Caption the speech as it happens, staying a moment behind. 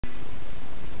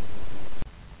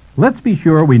Let's be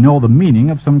sure we know the meaning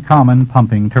of some common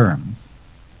pumping terms.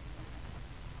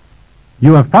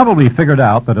 You have probably figured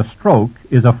out that a stroke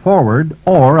is a forward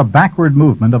or a backward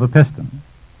movement of a piston.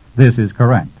 This is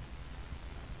correct.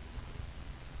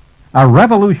 A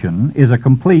revolution is a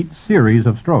complete series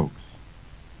of strokes.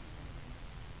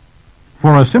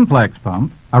 For a simplex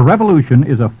pump, a revolution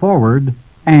is a forward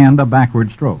and a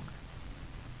backward stroke.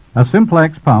 A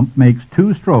simplex pump makes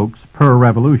 2 strokes per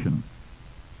revolution.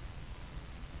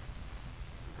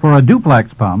 For a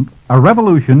duplex pump, a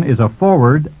revolution is a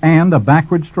forward and a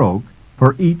backward stroke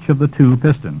for each of the 2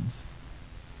 pistons.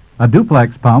 A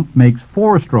duplex pump makes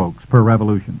 4 strokes per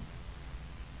revolution.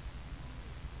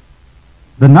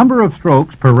 The number of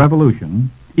strokes per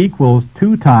revolution equals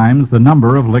 2 times the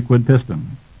number of liquid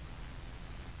pistons.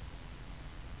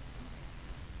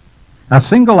 A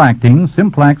single-acting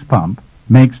simplex pump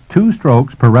makes 2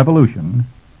 strokes per revolution,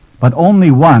 but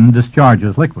only one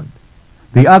discharges liquid.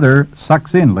 The other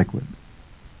sucks in liquid.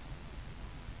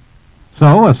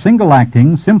 So a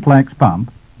single-acting simplex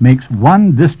pump makes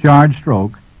 1 discharge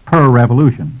stroke per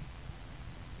revolution.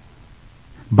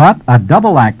 But a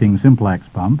double-acting simplex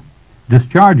pump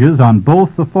discharges on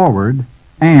both the forward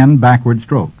and backward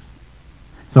strokes.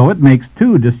 So it makes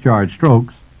 2 discharge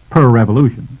strokes per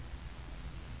revolution.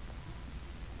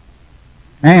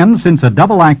 And since a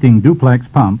double-acting duplex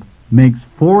pump makes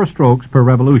 4 strokes per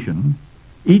revolution,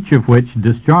 each of which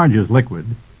discharges liquid,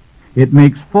 it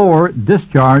makes 4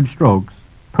 discharge strokes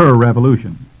per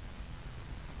revolution.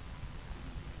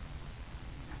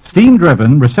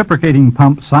 Steam-driven reciprocating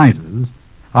pump sizes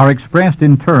are expressed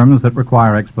in terms that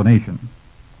require explanation.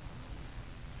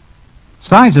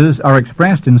 Sizes are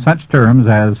expressed in such terms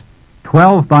as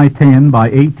 12 by 10 by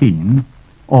 18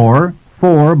 or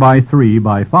 4 by 3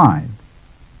 by 5.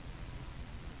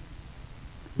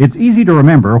 It's easy to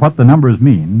remember what the numbers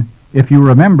mean if you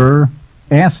remember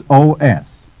SOS,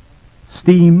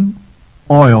 steam,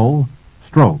 oil,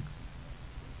 stroke.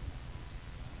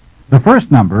 The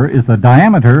first number is the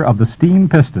diameter of the steam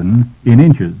piston in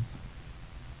inches.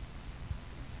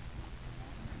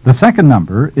 The second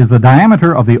number is the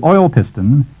diameter of the oil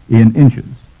piston in inches.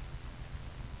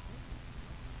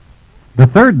 The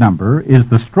third number is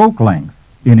the stroke length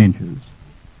in inches.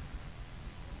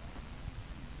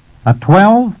 A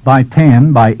 12 by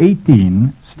 10 by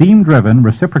 18 steam-driven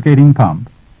reciprocating pump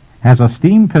has a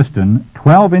steam piston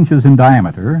 12 inches in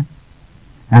diameter,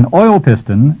 an oil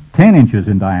piston 10 inches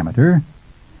in diameter,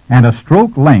 and a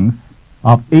stroke length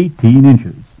of 18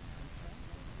 inches.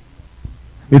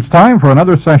 It's time for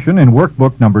another session in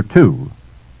workbook number 2,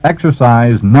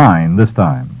 exercise 9 this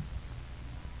time.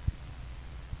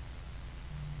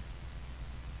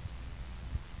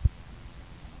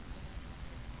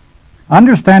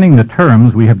 Understanding the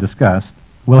terms we have discussed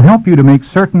will help you to make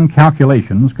certain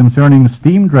calculations concerning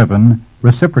steam-driven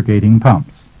reciprocating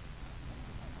pumps.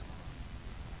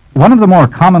 One of the more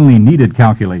commonly needed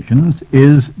calculations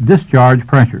is discharge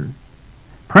pressure,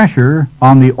 pressure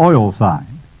on the oil side.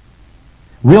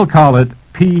 We'll call it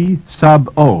P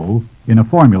sub O in a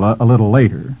formula a little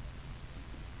later.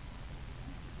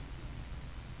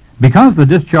 Because the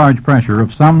discharge pressure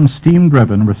of some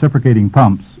steam-driven reciprocating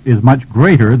pumps is much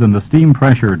greater than the steam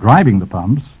pressure driving the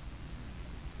pumps,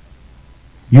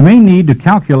 you may need to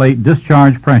calculate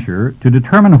discharge pressure to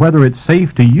determine whether it's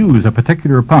safe to use a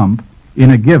particular pump in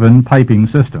a given piping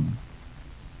system.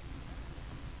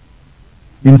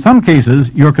 In some cases,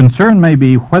 your concern may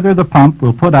be whether the pump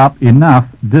will put up enough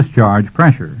discharge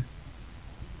pressure.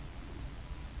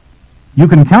 You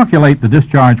can calculate the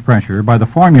discharge pressure by the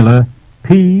formula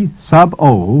P sub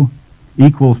O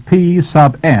equals P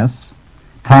sub S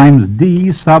times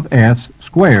D sub S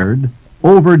squared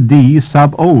over D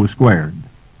sub O squared,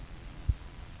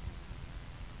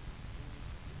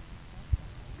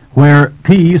 where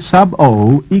P sub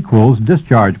O equals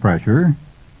discharge pressure,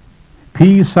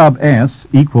 P sub S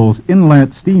equals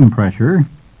inlet steam pressure,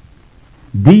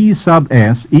 D sub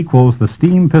S equals the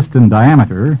steam piston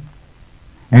diameter,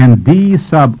 and D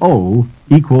sub O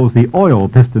equals the oil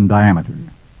piston diameter.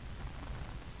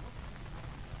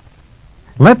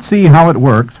 Let's see how it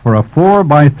works for a 4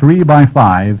 by 3 by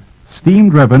 5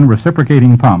 steam-driven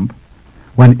reciprocating pump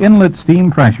when inlet steam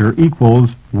pressure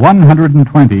equals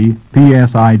 120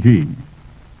 psig.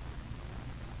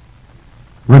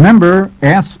 Remember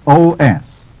SOS,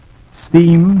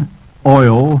 steam,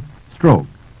 oil, stroke.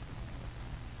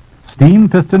 Steam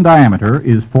piston diameter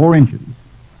is 4 inches,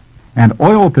 and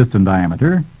oil piston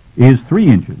diameter is 3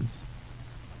 inches.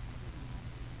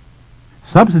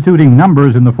 Substituting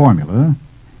numbers in the formula,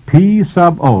 P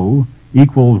sub O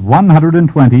equals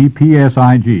 120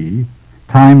 psig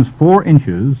times 4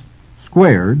 inches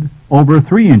squared over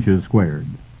 3 inches squared.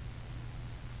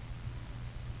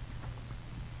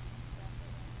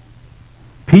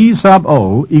 P sub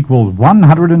O equals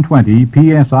 120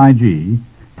 psig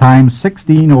times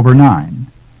 16 over 9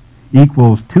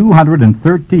 equals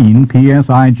 213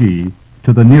 psig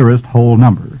to the nearest whole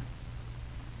number.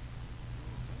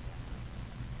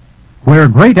 Where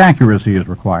great accuracy is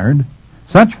required,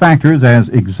 such factors as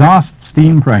exhaust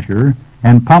steam pressure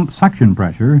and pump suction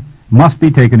pressure must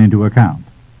be taken into account.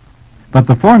 But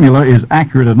the formula is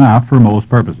accurate enough for most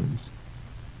purposes.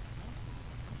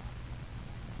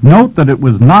 Note that it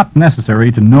was not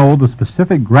necessary to know the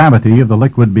specific gravity of the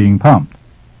liquid being pumped.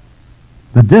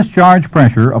 The discharge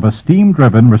pressure of a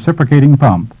steam-driven reciprocating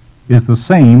pump is the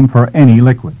same for any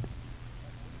liquid.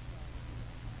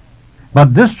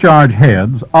 But discharge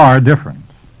heads are different.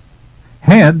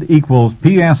 Head equals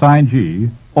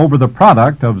psig over the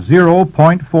product of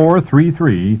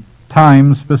 0.433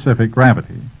 times specific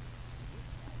gravity.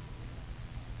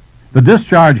 The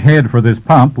discharge head for this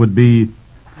pump would be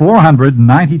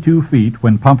 492 feet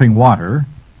when pumping water,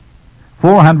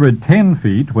 410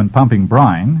 feet when pumping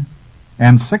brine,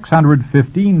 and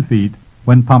 615 feet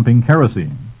when pumping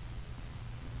kerosene.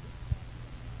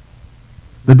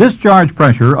 The discharge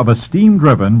pressure of a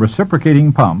steam-driven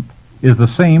reciprocating pump is the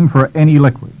same for any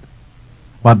liquid,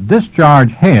 but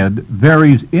discharge head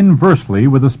varies inversely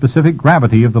with the specific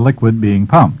gravity of the liquid being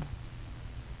pumped.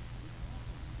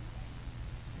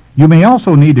 You may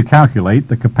also need to calculate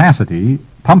the capacity,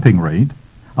 pumping rate,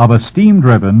 of a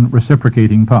steam-driven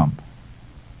reciprocating pump.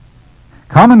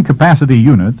 Common capacity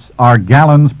units are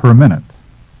gallons per minute,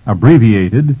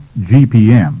 abbreviated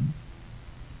GPM.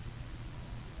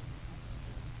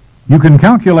 You can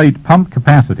calculate pump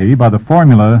capacity by the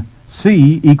formula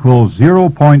C equals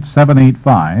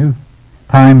 0.785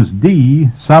 times D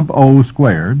sub O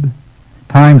squared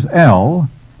times L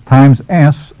times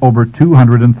S over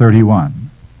 231,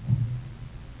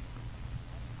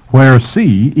 where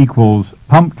C equals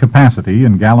pump capacity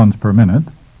in gallons per minute,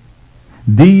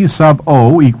 D sub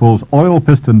O equals oil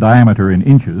piston diameter in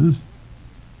inches,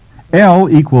 L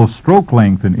equals stroke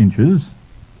length in inches,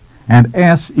 and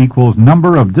S equals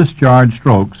number of discharge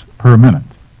strokes per minute.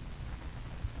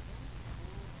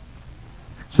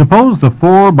 Suppose the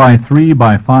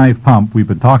 4x3x5 pump we've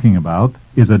been talking about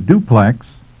is a duplex,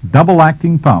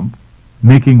 double-acting pump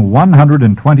making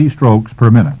 120 strokes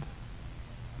per minute.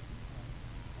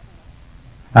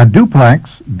 A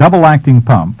duplex, double-acting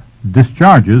pump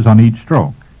discharges on each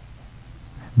stroke.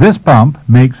 This pump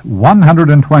makes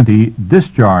 120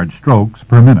 discharge strokes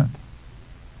per minute.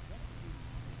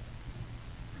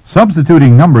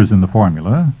 Substituting numbers in the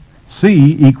formula,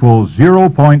 C equals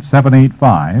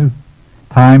 0.785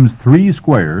 times 3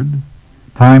 squared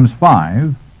times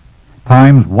 5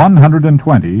 times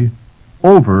 120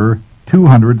 over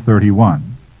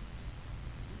 231.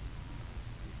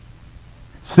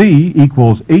 C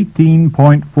equals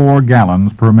 18.4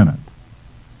 gallons per minute.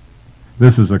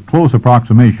 This is a close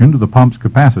approximation to the pump's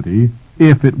capacity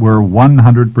if it were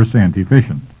 100%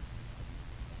 efficient.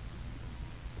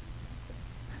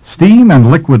 Steam and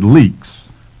liquid leaks,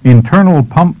 internal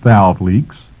pump valve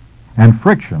leaks, and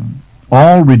friction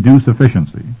all reduce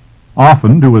efficiency,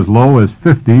 often to as low as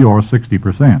 50 or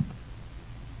 60%.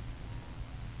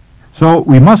 So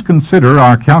we must consider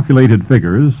our calculated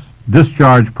figures,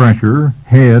 discharge pressure,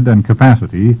 head, and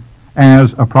capacity,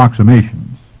 as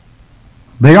approximations.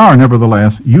 They are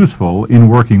nevertheless useful in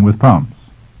working with pumps.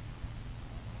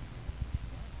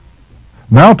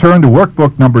 Now turn to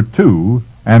workbook number 2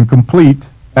 and complete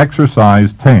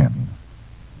exercise 10.